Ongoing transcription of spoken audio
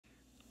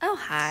Oh,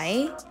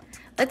 hi.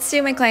 Let's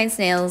do my client's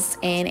nails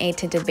in a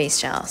tinted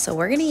base gel. So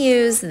we're gonna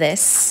use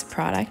this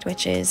product,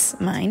 which is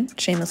mine,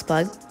 shameless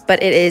plug,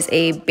 but it is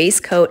a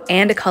base coat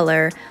and a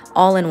color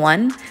all in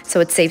one. So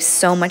it saves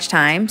so much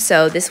time.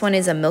 So this one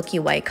is a milky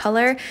white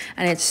color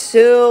and it's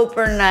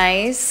super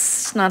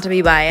nice, not to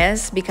be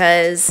biased,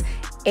 because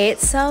it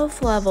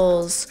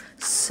self-levels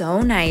so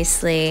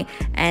nicely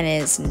and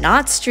is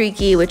not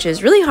streaky, which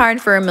is really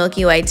hard for a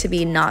milky white to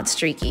be not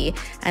streaky.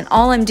 And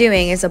all I'm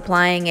doing is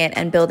applying it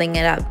and building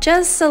it up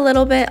just a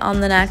little bit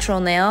on the natural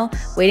nail,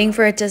 waiting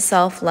for it to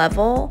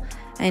self-level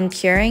and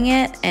curing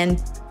it,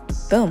 and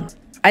boom.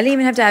 I didn't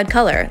even have to add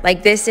color.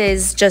 Like, this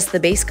is just the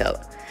base coat.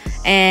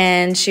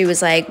 And she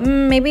was like,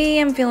 maybe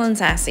I'm feeling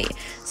sassy.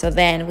 So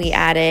then we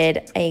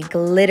added a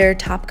glitter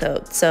top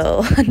coat.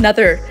 So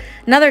another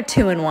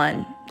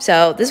 2-in-1.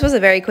 So this was a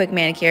very quick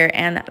manicure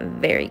and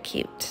very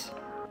cute.